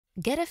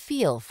Get a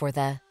feel for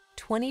the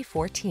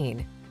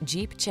 2014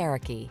 Jeep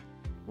Cherokee.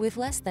 With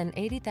less than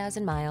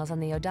 80,000 miles on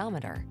the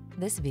odometer,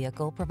 this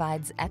vehicle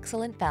provides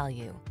excellent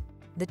value.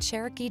 The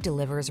Cherokee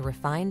delivers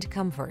refined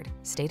comfort,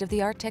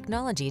 state-of-the-art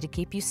technology to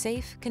keep you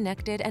safe,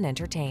 connected, and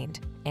entertained,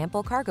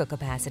 ample cargo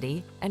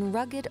capacity, and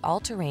rugged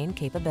all-terrain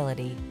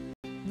capability.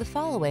 The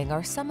following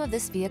are some of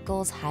this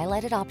vehicle's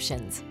highlighted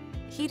options: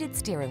 heated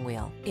steering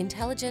wheel,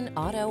 intelligent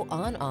auto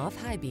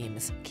on-off high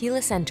beams,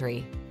 keyless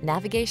entry,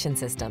 navigation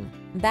system,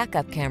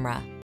 backup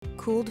camera,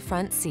 cooled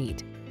front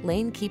seat,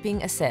 lane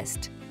keeping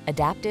assist,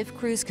 adaptive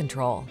cruise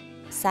control,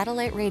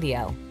 satellite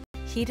radio,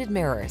 heated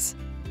mirrors.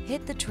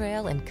 Hit the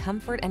trail in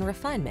comfort and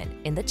refinement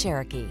in the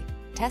Cherokee.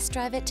 Test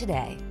drive it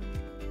today.